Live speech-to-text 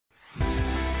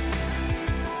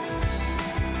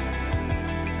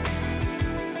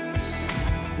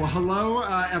Well, hello,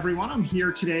 everyone. I'm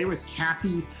here today with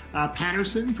Kathie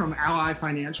Patterson from Ally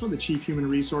Financial, the Chief Human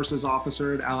Resources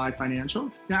Officer at Ally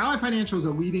Financial. Now, Ally Financial is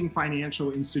a leading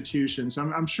financial institution, so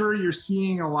I'm sure you're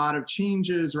seeing a lot of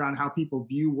changes around how people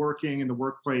view working in the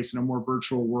workplace in a more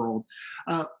virtual world.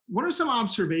 What are some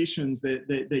observations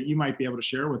that you might be able to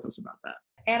share with us about that?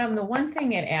 Adam, the one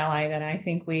thing at Ally that I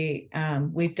think we've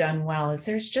done well is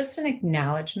there's just an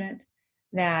acknowledgement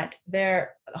that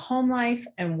their home life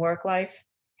and work life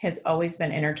has always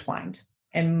been intertwined.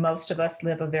 And most of us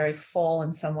live a very full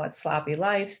and somewhat sloppy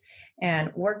life.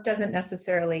 And work doesn't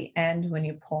necessarily end when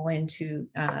you pull into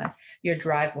your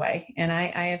driveway. And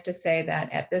I have to say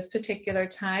that at this particular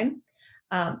time,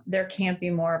 there can't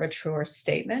be more of a truer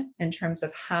statement in terms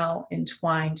of how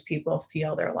entwined people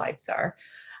feel their lives are.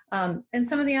 And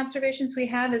some of the observations we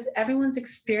have is everyone's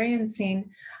experiencing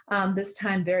this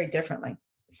time very differently.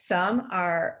 Some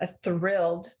are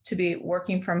thrilled to be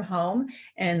working from home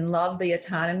and love the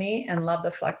autonomy and love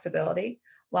the flexibility,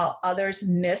 while others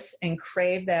miss and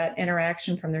crave that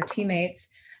interaction from their teammates.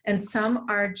 And some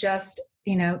are just,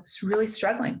 really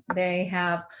struggling. They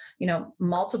have,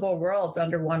 multiple worlds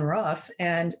under one roof,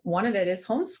 and one of it is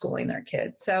homeschooling their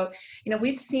kids. So,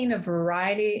 we've seen a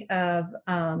variety of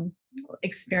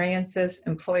experiences.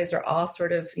 Employees are all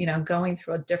sort of, going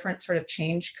through a different sort of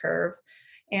change curve.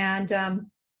 And,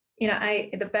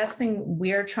 the best thing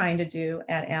we're trying to do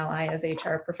at Ally as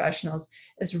HR professionals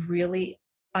is really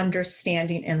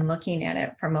understanding and looking at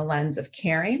it from a lens of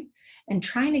caring and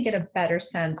trying to get a better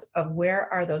sense of where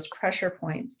are those pressure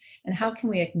points and how can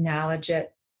we acknowledge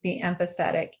it, be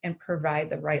empathetic, and provide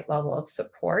the right level of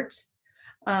support.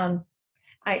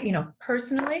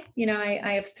 Personally,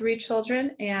 I have 3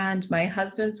 children and my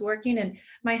husband's working, and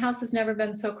my house has never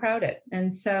been so crowded.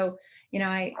 And so,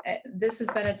 this has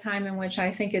been a time in which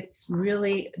I think it's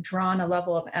really drawn a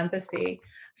level of empathy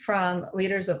from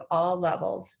leaders of all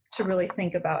levels to really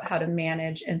think about how to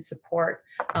manage and support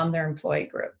their employee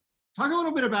group. Talk a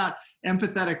little bit about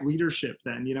empathetic leadership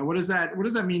then. What does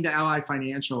that mean to Ally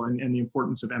Financial and the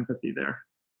importance of empathy there?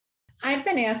 I've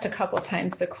been asked a couple of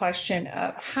times the question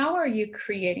of how are you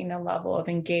creating a level of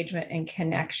engagement and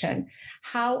connection?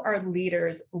 How are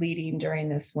leaders leading during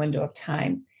this window of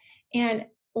time? And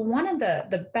one of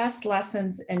the best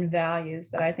lessons and values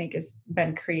that I think has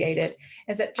been created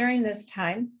is that during this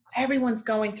time, everyone's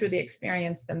going through the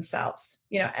experience themselves.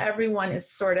 Everyone is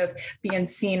sort of being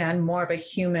seen on more of a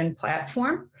human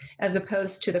platform as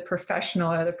opposed to the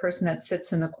professional or the person that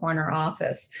sits in the corner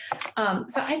office.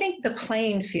 So I think the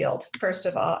playing field, first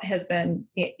of all, has been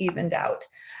evened out.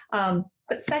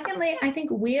 But secondly, I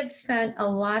think we have spent a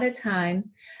lot of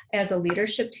time as a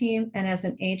leadership team and as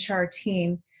an HR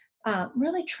team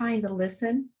really trying to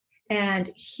listen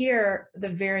and hear the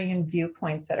varying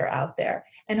viewpoints that are out there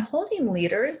and holding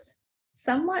leaders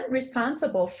somewhat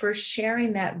responsible for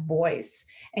sharing that voice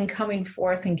and coming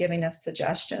forth and giving us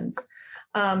suggestions.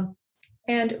 And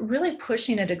really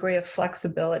pushing a degree of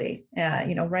flexibility.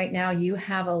 Right now you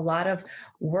have a lot of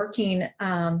working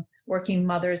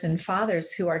mothers and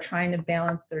fathers who are trying to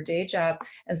balance their day job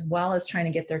as well as trying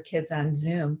to get their kids on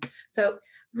Zoom. So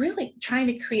really trying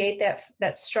to create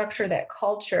that structure, that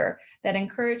culture that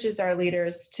encourages our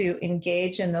leaders to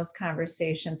engage in those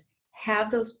conversations, have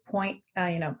those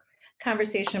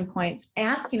conversation points,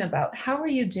 asking about how are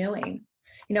you doing?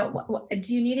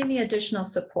 Do you need any additional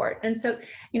support? And so,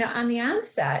 on the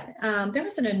onset, there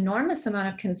was an enormous amount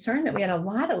of concern that we had a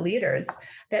lot of leaders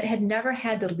that had never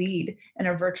had to lead in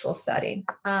a virtual setting.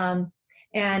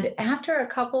 And after a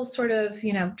couple sort of,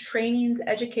 trainings,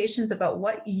 educations about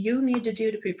what you need to do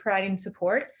to be providing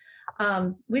support,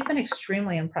 we've been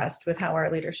extremely impressed with how our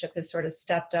leadership has sort of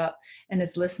stepped up and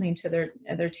is listening to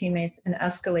their teammates and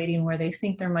escalating where they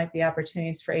think there might be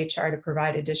opportunities for HR to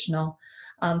provide additional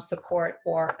support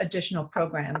or additional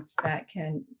programs that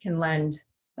can lend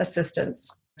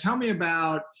assistance. Tell me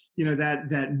about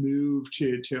that move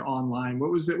to online. What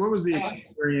was the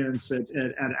experience at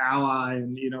Ally,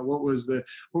 and what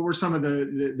were some of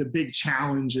the big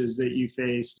challenges that you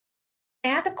faced?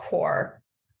 At the core,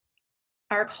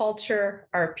 our culture,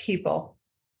 our people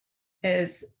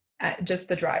is just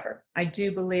the driver. I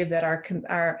do believe that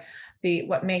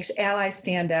what makes Ally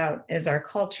stand out is our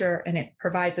culture, and it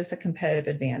provides us a competitive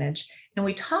advantage. And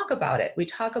we talk about it. We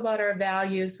talk about our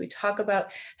values. We talk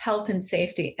about health and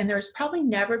safety. And there's probably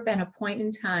never been a point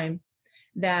in time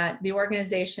that the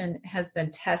organization has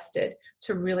been tested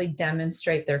to really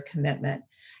demonstrate their commitment.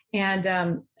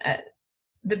 And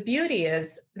the beauty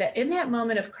is that in that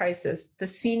moment of crisis, the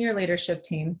senior leadership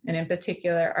team, and in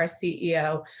particular our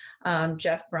CEO,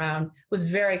 Jeff Brown, was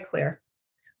very clear.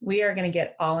 we are going to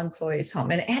get all employees home.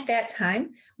 And at that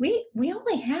time, we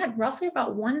only had roughly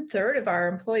about 1/3 of our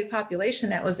employee population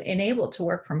that was enabled to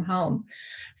work from home.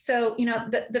 So,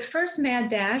 the first mad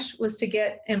dash was to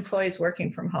get employees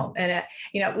working from home. And,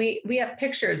 we have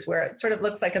pictures where it sort of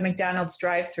looks like a McDonald's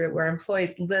drive-through where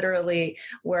employees literally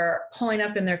were pulling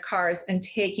up in their cars and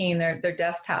taking their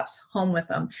desktops home with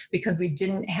them because we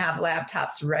didn't have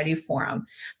laptops ready for them.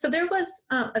 So there was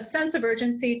a sense of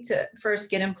urgency to first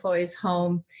get employees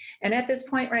home. And at this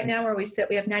point right now where we sit,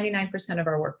 we have 99% of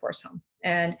our workforce home.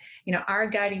 And our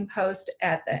guiding post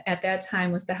at that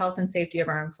time was the health and safety of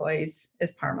our employees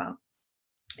is paramount.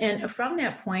 And from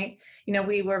that point,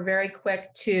 we were very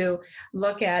quick to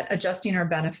look at adjusting our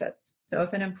benefits. So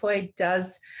if an employee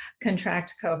does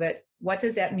contract COVID, what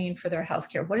does that mean for their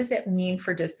healthcare? What does that mean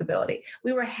for disability?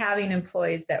 We were having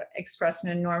employees that expressed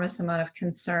an enormous amount of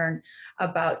concern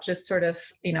about just sort of,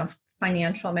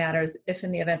 financial matters. If in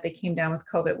the event they came down with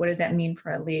COVID, what did that mean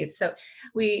for a leave? So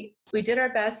we did our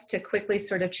best to quickly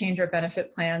sort of change our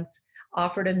benefit plans,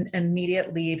 offered an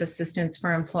immediate leave assistance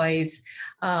for employees.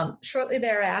 Shortly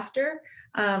thereafter,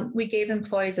 we gave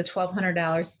employees a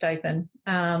 $1,200 stipend,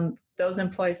 those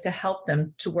employees to help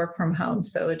them to work from home.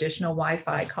 So additional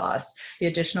Wi-Fi costs, the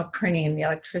additional printing, the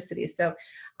electricity. So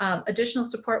additional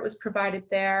support was provided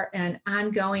there and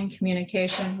ongoing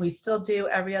communication. We still do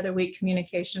every other week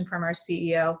communication from our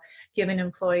CEO, giving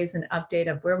employees an update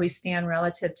of where we stand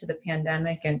relative to the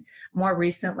pandemic and more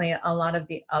recently, a lot of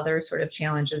the other sort of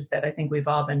challenges that I think we've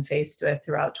all been faced with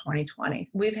throughout 2020.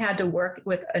 We've had to work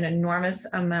with an enormous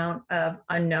amount of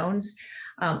unknowns,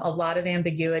 a lot of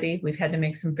ambiguity. We've had to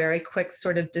make some very quick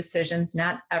sort of decisions.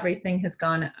 Not everything has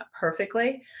gone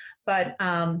perfectly. But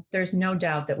there's no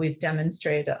doubt that we've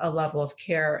demonstrated a level of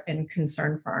care and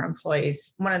concern for our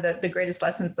employees. One of the greatest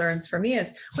lessons learned for me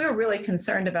is we were really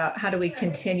concerned about how do we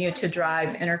continue to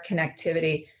drive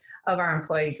interconnectivity of our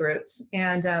employee groups.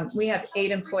 And we have 8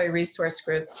 employee resource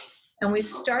groups. And we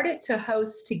started to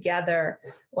host together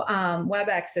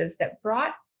WebExes that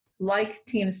brought like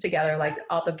teams together, like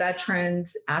all the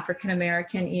veterans,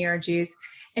 African-American ERGs.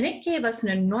 And it gave us an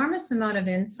enormous amount of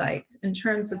insights in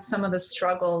terms of some of the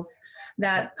struggles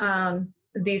that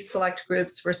these select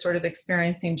groups were sort of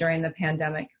experiencing during the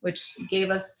pandemic, which gave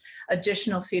us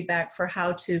additional feedback for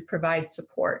how to provide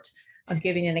support. I'll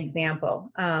give you an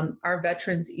example. Our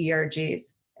veterans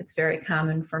ERGs, it's very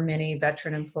common for many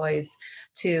veteran employees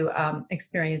to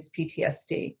experience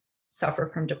PTSD, suffer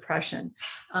from depression.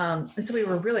 And so we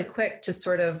were really quick to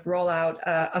sort of roll out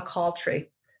a call tree.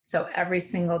 So every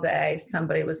single day,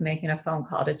 somebody was making a phone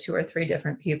call to 2 or 3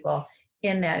 different people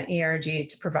in that ERG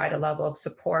to provide a level of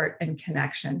support and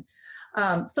connection.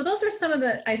 So those are some of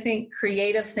the, I think,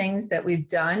 creative things that we've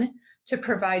done to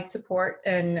provide support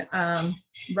and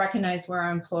recognize where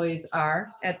our employees are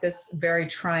at this very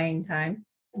trying time.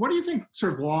 What do you think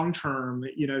sort of long-term,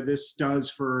 this does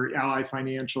for Ally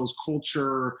Financial's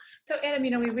culture? So Adam,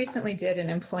 we recently did an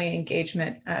employee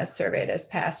engagement survey this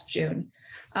past June.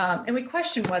 And we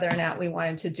questioned whether or not we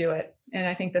wanted to do it. And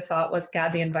I think the thought was,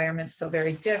 God, the environment's so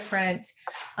very different.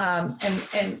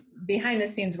 And behind the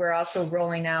scenes, we're also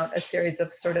rolling out a series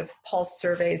of sort of pulse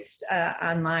surveys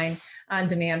online on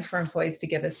demand for employees to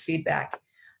give us feedback.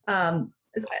 Our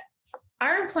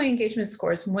employee engagement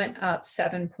scores went up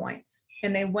 7 points.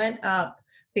 And they went up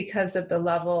because of the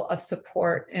level of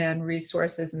support and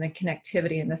resources and the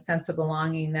connectivity and the sense of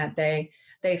belonging that they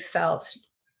felt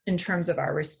in terms of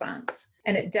our response.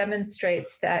 And it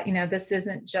demonstrates that, this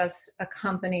isn't just a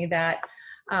company that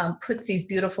puts these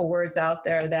beautiful words out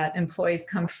there that employees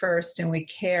come first and we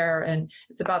care, and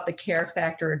it's about the care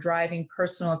factor, driving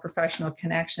personal and professional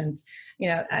connections.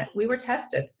 We were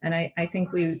tested, and I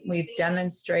think we've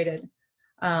demonstrated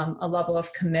a level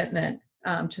of commitment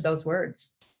to those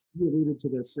words. You alluded to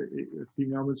this a few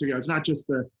moments ago. It's not just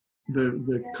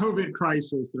the COVID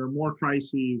crisis. There are more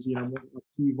crises, more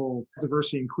upheaval,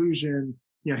 diversity, inclusion,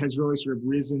 has really sort of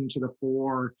risen to the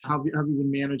fore. How have you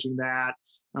been managing that,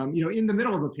 in the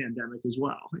middle of a pandemic as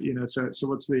well? So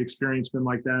what's the experience been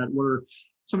like that? What are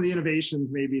some of the innovations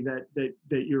maybe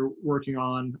that you're working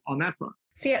on that front?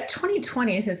 So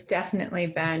 2020 has definitely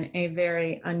been a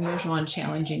very unusual and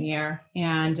challenging year.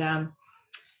 And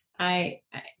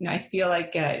I feel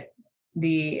like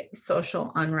the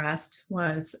social unrest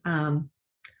was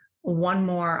one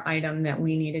more item that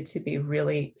we needed to be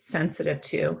really sensitive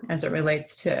to as it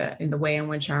relates to the way in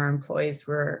which our employees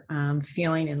were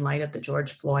feeling in light of the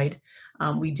George Floyd.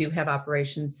 We do have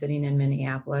operations sitting in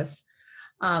Minneapolis.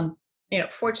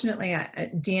 Fortunately,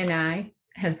 D&I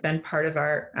has been part of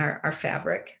our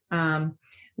fabric.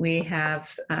 We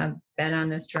have been on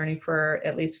this journey for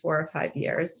at least 4 or 5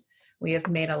 years. We have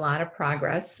made a lot of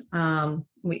progress.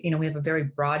 We have a very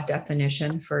broad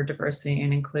definition for diversity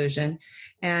and inclusion.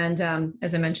 And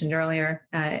as I mentioned earlier,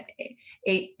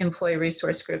 8 employee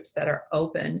resource groups that are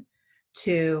open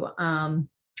to all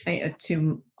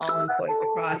employees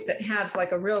across, that have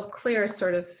like a real clear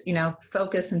sort of,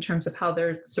 focus in terms of how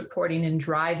they're supporting and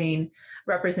driving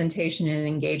representation and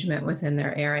engagement within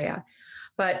their area.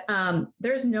 But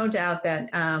there's no doubt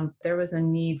that there was a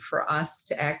need for us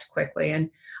to act quickly. And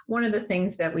one of the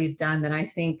things that we've done that I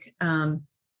think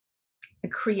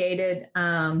created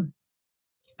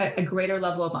a greater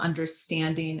level of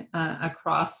understanding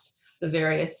across the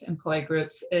various employee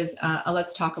groups is a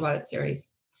Let's Talk About It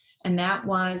series. And that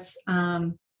was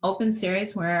open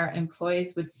series where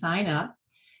employees would sign up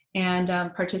and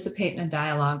participate in a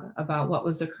dialogue about what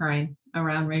was occurring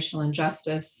around racial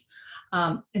injustice.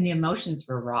 And the emotions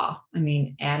were raw. I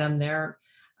mean, Adam,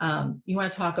 you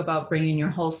want to talk about bringing your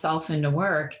whole self into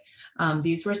work.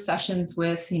 These were sessions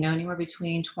with, anywhere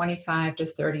between 25 to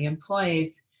 30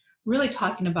 employees, really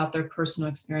talking about their personal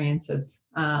experiences.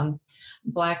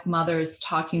 Black mothers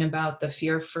talking about the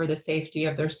fear for the safety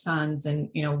of their sons and,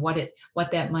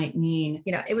 what that might mean.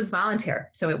 It was volunteer,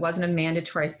 so it wasn't a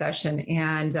mandatory session.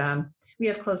 And we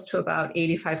have close to about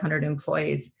 8,500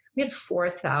 employees. We had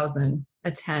 4,000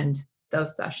 attend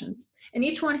those sessions. And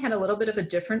each one had a little bit of a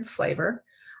different flavor.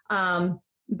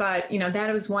 But that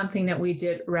was one thing that we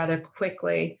did rather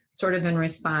quickly, sort of in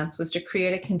response, was to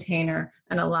create a container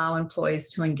and allow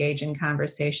employees to engage in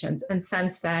conversations. And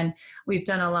since then, we've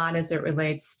done a lot as it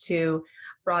relates to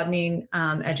broadening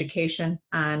education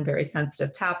on very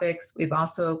sensitive topics. We've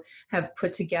also have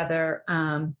put together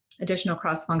additional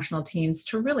cross-functional teams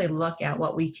to really look at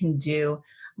what we can do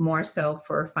more so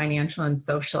for financial and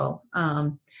social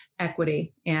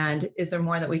equity. And is there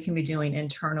more that we can be doing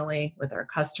internally with our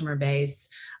customer base,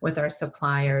 with our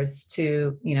suppliers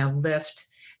to, lift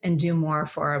and do more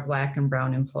for our Black and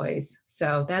Brown employees?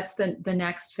 So that's the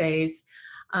next phase.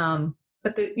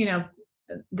 But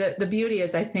the beauty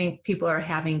is, I think people are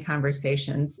having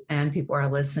conversations and people are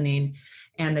listening,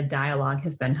 and the dialogue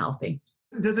has been healthy.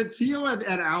 Does it feel at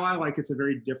Ally like it's a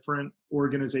very different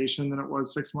organization than it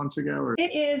was 6 months ago? Or?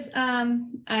 It is.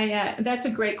 That's a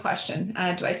great question.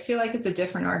 Do I feel like it's a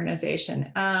different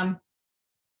organization?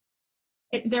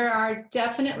 There are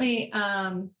definitely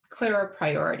clearer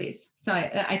priorities. So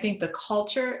I think the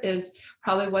culture is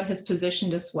probably what has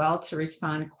positioned us well to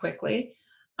respond quickly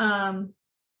to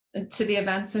the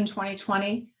events in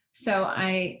 2020. So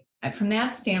from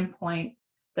that standpoint,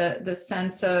 the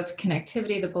sense of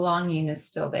connectivity, the belonging is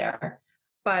still there.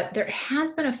 But there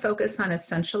has been a focus on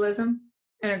essentialism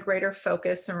and a greater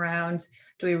focus around,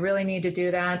 do we really need to do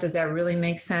that? Does that really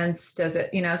make sense? Does it,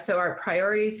 so our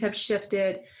priorities have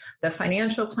shifted. The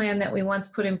financial plan that we once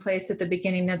put in place at the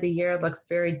beginning of the year looks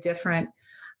very different.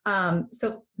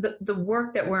 So the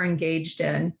work that we're engaged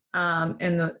in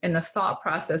and the thought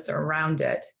process around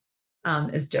it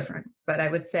is different. But I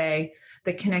would say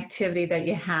the connectivity that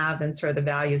you have and sort of the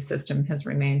value system has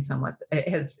remained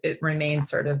it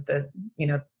remains sort of the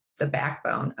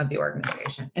backbone of the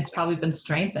organization. It's probably been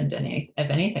strengthened, if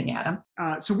anything, Adam.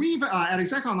 So we've at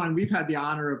ExecOnline, we've had the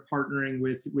honor of partnering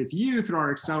with you through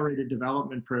our accelerated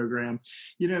development program.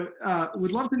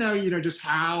 Would love to know, just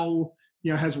how,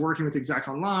 has working with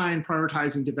ExecOnline,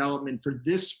 prioritizing development for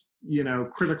this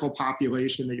critical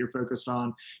population that you're focused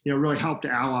on, really helped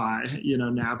Ally,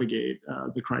 navigate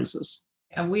the crisis.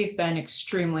 And we've been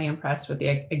extremely impressed with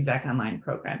the ExecOnline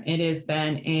program. It has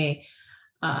been a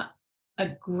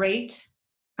great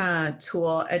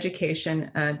tool,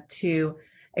 education to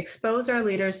expose our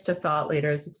leaders to thought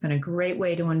leaders. It's been a great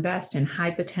way to invest in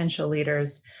high potential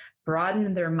leaders,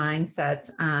 broaden their mindsets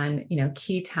on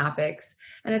key topics.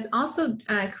 And it's also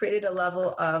created a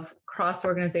level of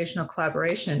cross-organizational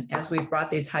collaboration as we've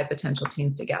brought these high potential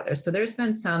teams together. So there's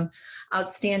been some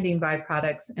outstanding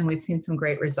byproducts, and we've seen some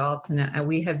great results. And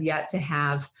we have yet to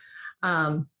have,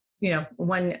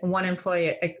 one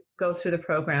employee go through the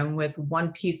program with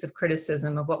one piece of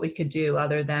criticism of what we could do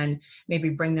other than maybe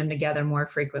bring them together more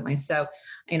frequently. So,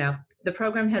 the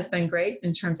program has been great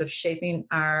in terms of shaping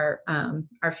our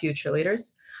future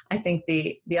leaders. I think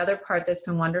the other part that's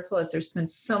been wonderful is there's been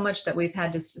so much that we've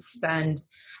had to suspend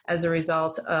as a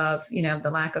result of, the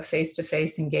lack of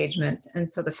face-to-face engagements. And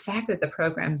so the fact that the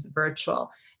program's virtual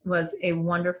was a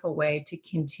wonderful way to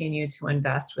continue to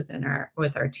invest with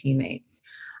our teammates.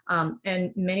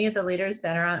 And many of the leaders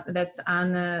that's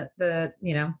on the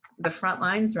front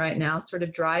lines right now, sort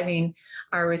of driving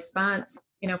our response,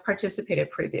 participated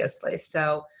previously.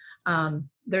 So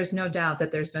there's no doubt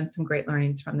that there's been some great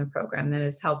learnings from the program that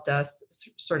has helped us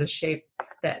sort of shape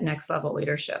that next level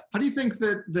leadership. How do you think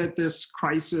that this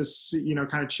crisis,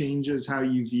 kind of changes how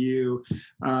you view,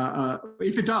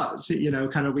 if it does,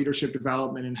 kind of leadership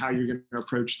development and how you're going to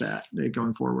approach that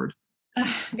going forward?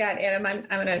 God, Adam,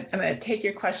 I'm gonna take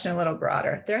your question a little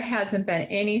broader. There hasn't been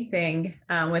anything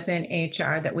within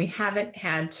HR that we haven't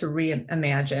had to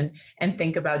reimagine and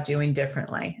think about doing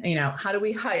differently. How do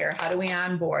we hire? How do we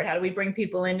onboard? How do we bring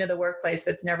people into the workplace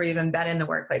that's never even been in the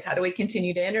workplace? How do we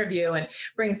continue to interview and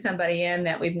bring somebody in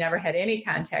that we've never had any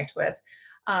contact with?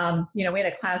 We had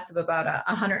a class of about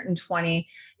 120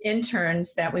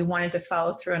 interns that we wanted to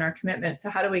follow through in our commitment. So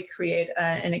how do we create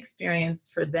an experience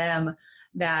for them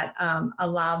that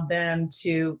allowed them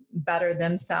to better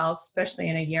themselves, especially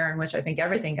in a year in which I think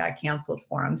everything got canceled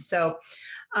for them. So,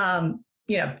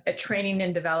 a training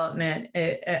and development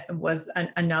was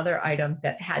another item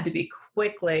that had to be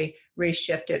quickly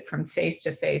reshifted from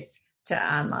face-to-face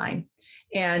to online.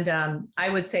 And I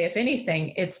would say, if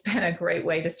anything, it's been a great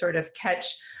way to sort of catch,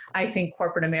 I think,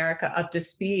 corporate America up to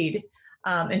speed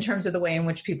in terms of the way in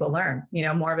which people learn,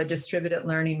 more of a distributed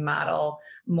learning model,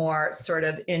 more sort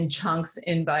of in chunks,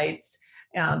 in bites,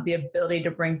 the ability to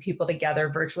bring people together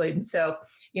virtually. And so,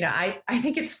 I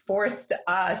think it's forced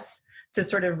us to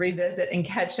sort of revisit and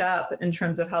catch up in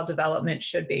terms of how development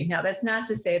should be. Now, that's not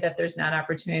to say that there's not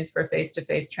opportunities for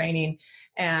face-to-face training.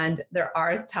 And there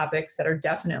are topics that are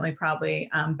definitely probably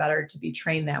better to be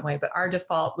trained that way. But our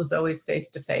default was always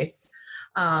face-to-face.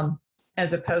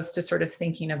 As opposed to sort of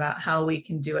thinking about how we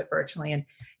can do it virtually. And,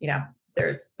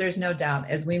 there's no doubt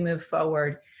as we move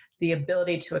forward, the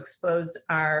ability to expose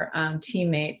our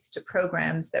teammates to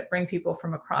programs that bring people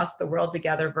from across the world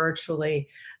together virtually,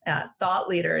 thought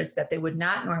leaders that they would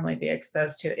not normally be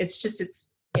exposed to.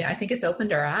 I think it's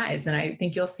opened our eyes, and I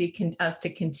think you'll see us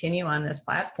to continue on this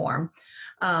platform,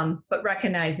 but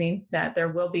recognizing that there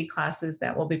will be classes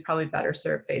that will be probably better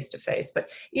served face-to-face. But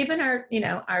even our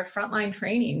frontline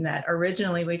training that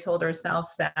originally we told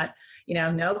ourselves that,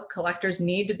 no, collectors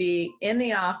need to be in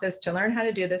the office to learn how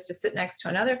to do this, to sit next to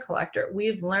another collector.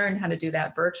 We've learned how to do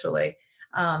that virtually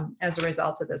as a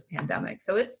result of this pandemic.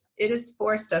 So it has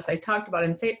forced us, I talked about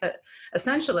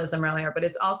essentialism earlier, but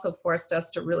it's also forced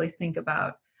us to really think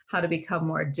about how to become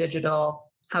more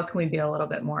digital. How can we be a little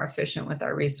bit more efficient with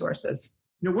our resources?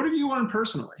 What have you learned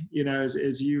personally,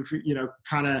 as you've,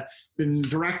 kind of been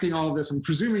directing all of this? I'm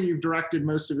presuming you've directed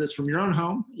most of this from your own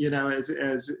home, as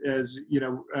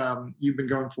you've been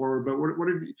going forward, but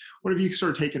what have you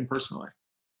sort of taken personally?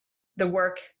 The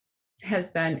work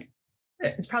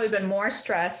it's probably been more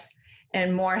stress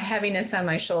and more heaviness on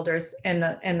my shoulders in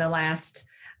the last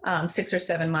 6 or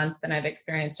 7 months than I've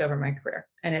experienced over my career.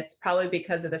 And it's probably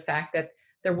because of the fact that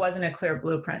there wasn't a clear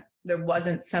blueprint. There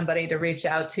wasn't somebody to reach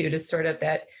out to sort of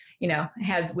that,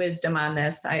 has wisdom on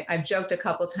this. I've joked a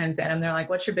couple of times at them. They're like,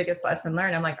 what's your biggest lesson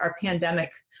learned? I'm like, our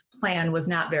pandemic plan was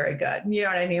not very good. You know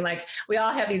what I mean? Like, we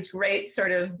all have these great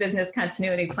sort of business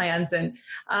continuity plans. And,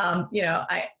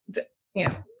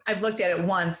 I've looked at it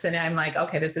once and I'm like,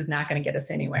 okay, this is not going to get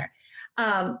us anywhere.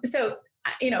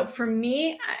 For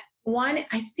me,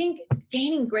 I think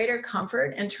gaining greater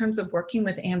comfort in terms of working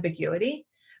with ambiguity,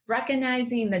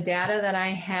 recognizing the data that I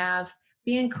have,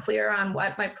 being clear on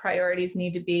what my priorities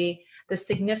need to be, the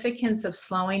significance of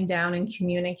slowing down and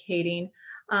communicating,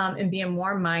 and being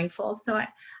more mindful. So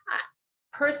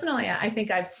personally, I think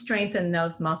I've strengthened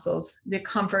those muscles, the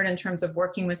comfort in terms of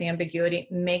working with ambiguity,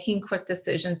 making quick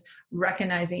decisions,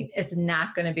 recognizing it's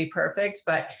not going to be perfect,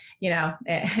 but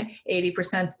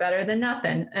 80% is better than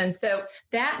nothing. And so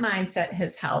that mindset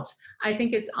has helped. I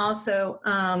think it's also,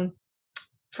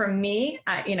 for me,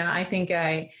 I think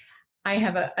I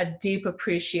have a deep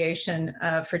appreciation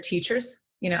for teachers.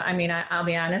 I'll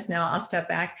be honest now, I'll step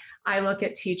back. I look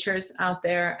at teachers out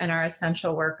there and our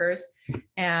essential workers,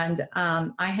 and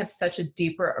I have such a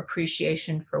deeper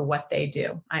appreciation for what they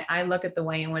do. I look at the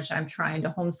way in which I'm trying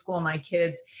to homeschool my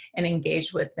kids and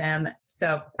engage with them.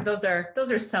 So those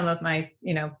are some of my,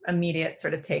 immediate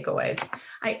sort of takeaways.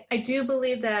 I do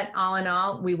believe that all in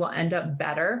all, we will end up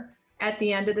better at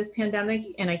the end of this pandemic.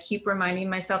 And I keep reminding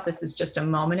myself, this is just a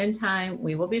moment in time.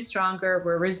 We will be stronger.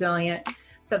 We're resilient.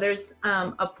 So there's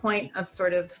a point of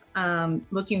sort of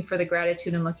looking for the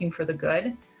gratitude and looking for the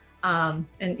good. And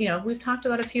we've talked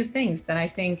about a few things that I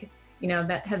think,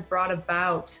 that has brought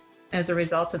about as a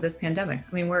result of this pandemic.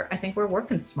 I think we're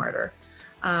working smarter.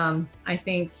 I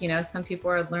think, some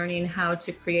people are learning how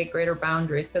to create greater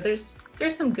boundaries. So there's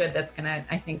some good that's going to,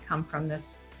 I think, come from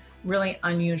this really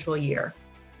unusual year.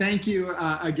 Thank you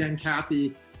again,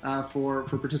 Kathie, for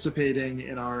participating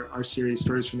in our series,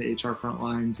 Stories from the HR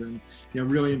Frontlines, and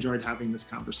really enjoyed having this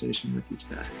conversation with you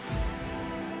today.